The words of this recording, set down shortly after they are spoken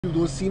You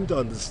don't seem to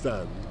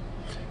understand.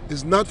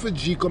 It's not for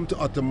Gecom to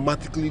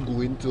automatically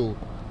go into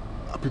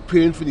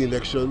preparing for the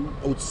election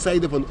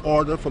outside of an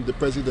order from the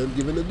president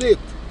giving a date.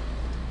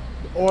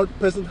 The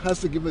president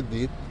has to give a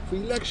date for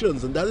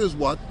elections, and that is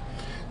what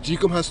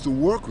Gecom has to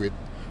work with,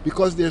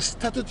 because there are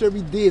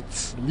statutory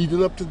dates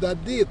leading up to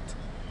that date.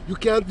 You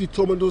can't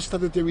determine those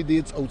statutory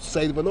dates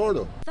outside of an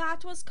order.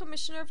 That was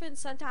Commissioner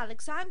Vincent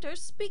Alexander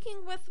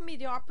speaking with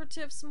media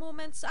operatives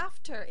moments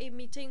after a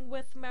meeting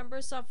with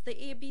members of the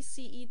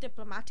ABCE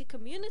diplomatic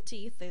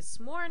community this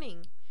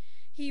morning.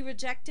 He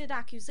rejected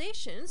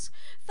accusations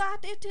that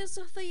it is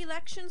the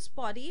elections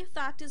body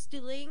that is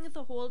delaying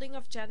the holding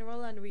of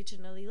general and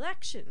regional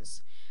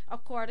elections.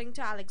 According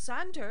to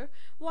Alexander,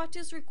 what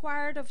is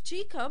required of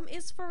Gecom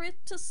is for it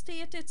to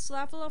state its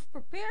level of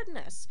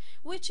preparedness,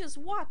 which is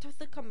what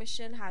the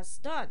Commission has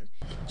done.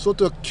 So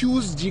to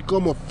accuse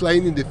Gecom of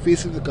flying in the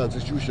face of the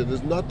Constitution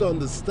is not to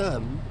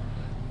understand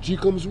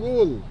Gecom's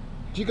role.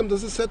 Gecom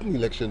doesn't set an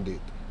election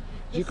date.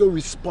 Gecom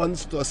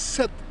responds to a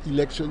set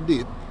election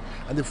date,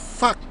 and the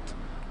fact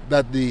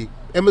that the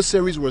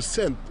emissaries were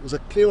sent was a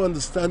clear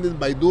understanding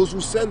by those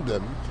who sent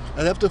them,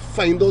 and have to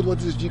find out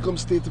what is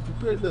Gecom's state of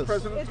preparedness. Is the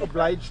president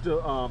obliged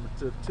to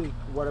take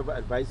whatever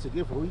advice you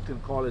give, or he can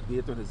call a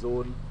date on his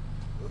own,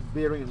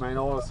 bearing in mind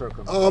all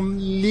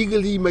circumstances?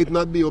 Legally, he might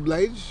not be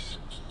obliged,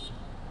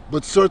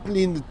 but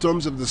certainly in the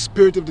terms of the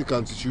spirit of the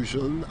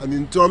Constitution and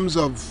in terms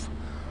of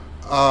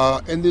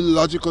any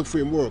logical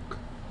framework,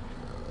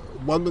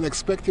 one would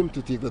expect him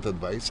to take that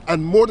advice.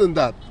 And more than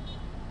that,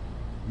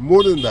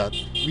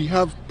 we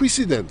have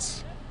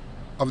precedents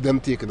of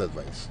them taking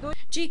advice.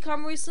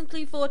 Gecom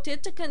recently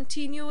voted to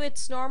continue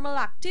its normal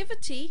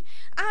activity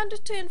and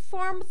to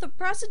inform the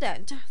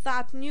president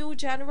that new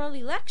general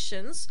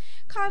elections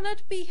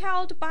cannot be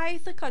held by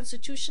the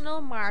constitutional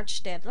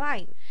March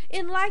deadline.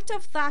 In light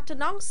of that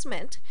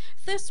announcement,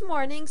 this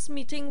morning's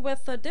meeting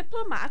with the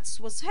diplomats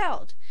was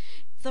held.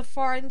 The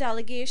foreign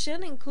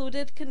delegation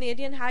included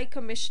Canadian High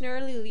Commissioner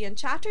Lillian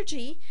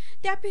Chatterjee,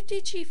 Deputy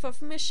Chief of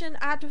Mission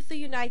at the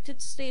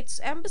United States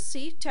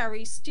Embassy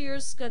Terry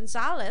Steers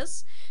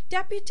Gonzalez,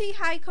 Deputy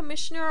High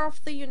Commissioner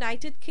of the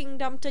United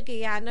Kingdom to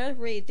Guyana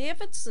Ray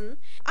Davidson,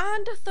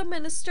 and the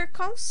Minister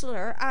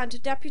Counselor and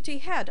Deputy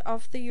Head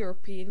of the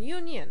European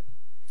Union.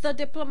 The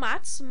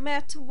diplomats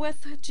met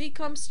with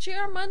Gecom's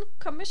chairman,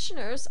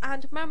 commissioners,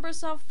 and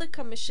members of the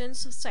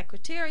Commission's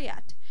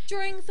secretariat.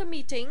 During the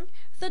meeting,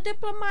 the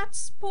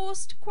diplomats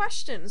posed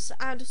questions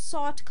and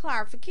sought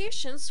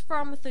clarifications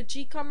from the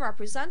Gecom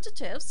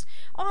representatives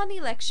on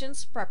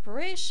elections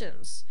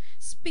preparations.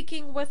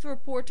 Speaking with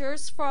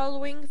reporters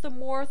following the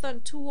more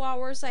than 2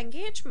 hours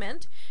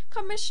engagement,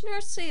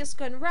 Commissioner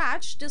Seskan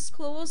Raj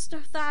disclosed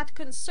that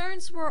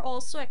concerns were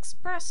also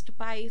expressed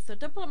by the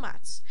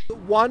diplomats.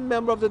 One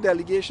member of the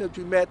delegation that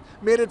we met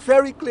made it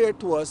very clear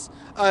to us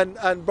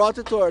and brought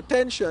it to our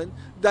attention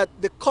that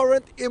the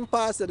current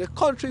impasse that the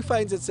country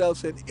finds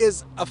itself in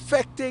is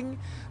affecting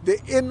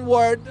the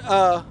inward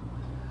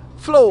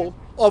flow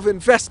of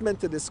investment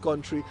to this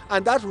country,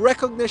 and that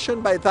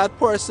recognition by that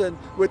person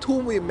with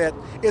whom we met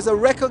is a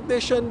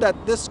recognition that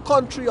this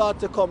country ought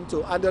to come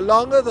to. And the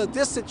longer that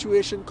this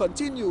situation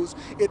continues,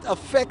 it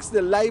affects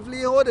the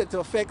livelihood, it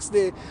affects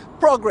the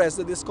progress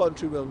that this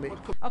country will make.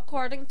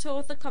 According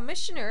to the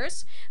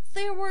commissioners,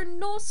 there were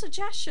no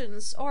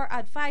suggestions or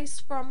advice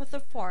from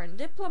the foreign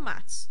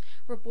diplomats.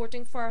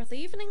 Reporting for the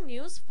Evening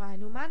News,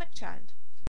 Vanu Manakchand.